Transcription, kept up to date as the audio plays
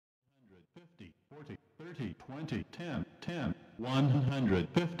50, 40, 30, 20, 10, 10,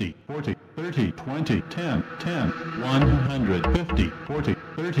 150, 40, 30, 20, 10, 10, 150, 40,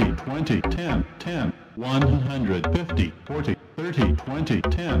 30, 20, 10, 10, 150, 40, 30, 20,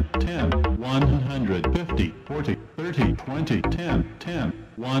 10, 10, 150, 40, 30, 20, 10, 10,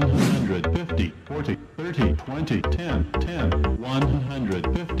 150, 40, 30, 20, 10, 10,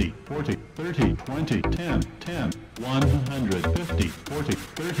 150, 40, 30, 20, 10, 10, 150, 40,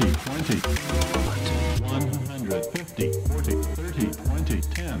 30, 20, 150, 40, 30, 20,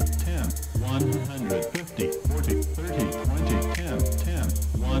 10, 10, 150, 40, 30, 20, 10, 10,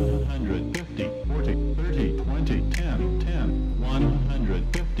 150, 40, 30, 20, 10, 10,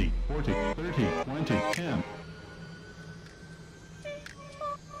 150, 40, 30, 20, 10.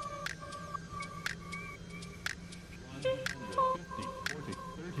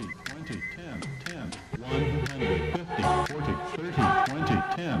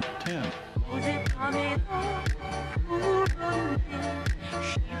 어젯밤에 울었는데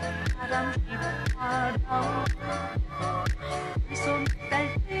시바람 시바람 이 손 뗄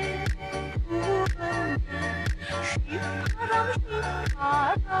때 울었는데 시바람 시바람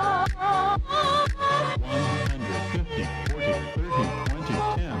 150, 40, 30, 20,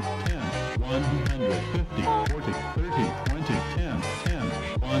 10, 10, 150, 40, 30, 20, 10, 10,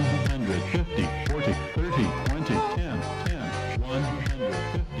 150, 40, 30, 20, 10, 10, 150,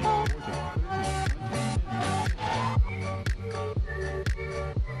 40,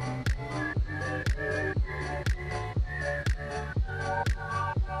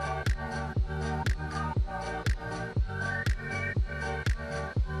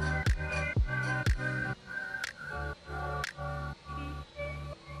 30, 20.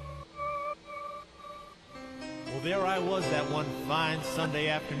 Well, there I was that one fine Sunday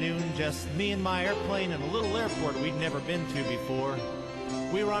afternoon, just me and my airplane in a little airport we'd never been to before.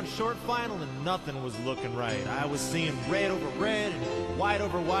 We were on short final and nothing was looking right. I was seeing red over red and white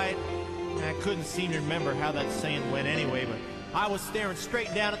over white. And I couldn't seem to remember how that saying went anyway, but I was staring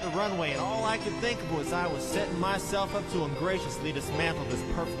straight down at the runway, and all I could think of was I was setting myself up to ungraciously dismantle this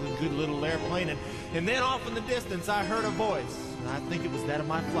perfectly good little airplane, and then off in the distance I heard a voice, and I think it was that of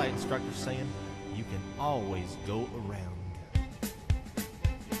my flight instructor saying, "You can always go around."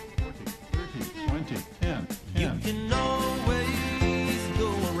 40, 30, 20, 10, 10. You can always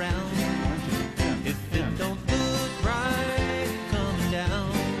go around. 20, 10, If 10, it don't look right coming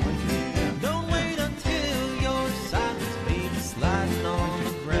down, 20, 10, don't wait until your silence baby sliding on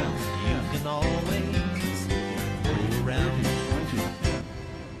the ground. You can always go around. 20, 10.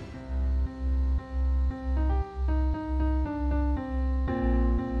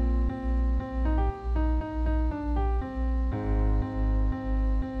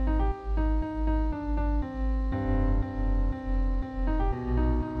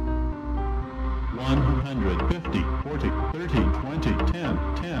 $150, 40, 30, 20, 10,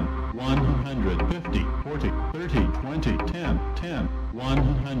 10, $150, 40, 30, 20, 10, 10,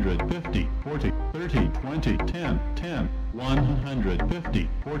 $150, 40, 30, 20, 10, 10, $150,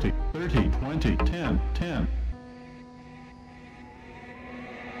 40, 30, 20, 10, 10.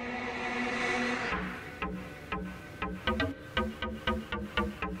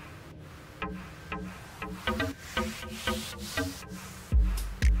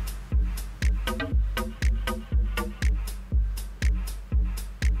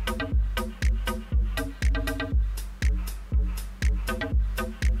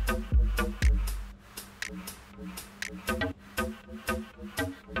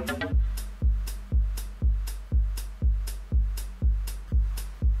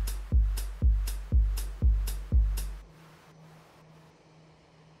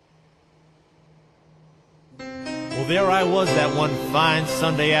 Well, there I was that one fine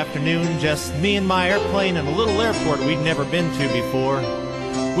Sunday afternoon, just me and my airplane in a little airport we'd never been to before.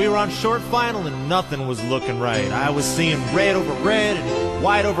 We were on short final and nothing was looking right. I was seeing red over red and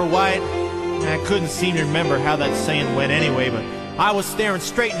white over white, and I couldn't seem to remember how that saying went anyway, but I was staring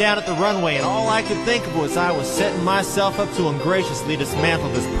straight down at the runway, and all I could think of was I was setting myself up to ungraciously dismantle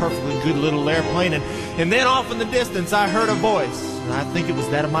this perfectly good little airplane, and then off in the distance I heard a voice, and I think it was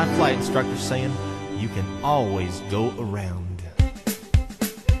that of my flight instructor saying, "You can always go around."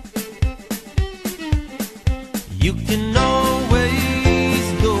 You can always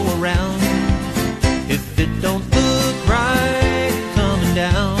go around. If it don't look right coming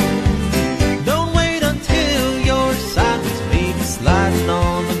down, don't wait until your silence baby sliding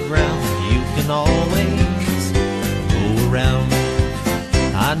on the ground. You can always go around.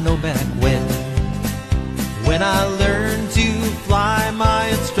 I know back when I learned to fly, my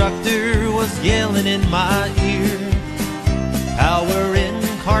instructor was yelling in my ear, "Power in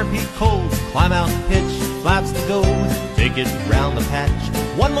car heartbeat cold. Climb out and pitch, flaps to go. Take it round the patch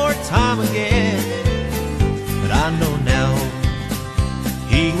one more time again. But I know now,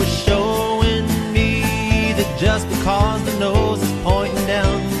 he was showing me that just because the nose is pointing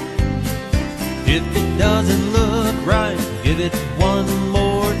down, if it doesn't look right, give it one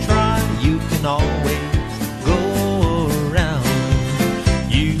more try. You can always go around.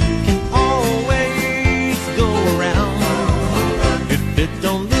 You can always go around. If it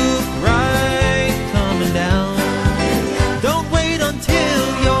don't look right coming down, don't wait until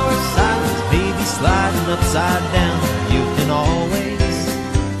you're silent, baby, sliding upside down. You can always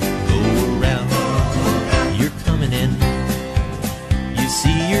go around. You're coming in. You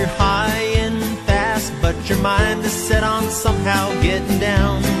see you're high and fast, but your mind is set on somehow getting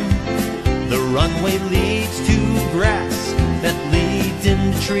down. The runway leads to grass that leads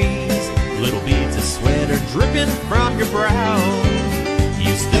into trees. Little beads of sweat are dripping from your brow.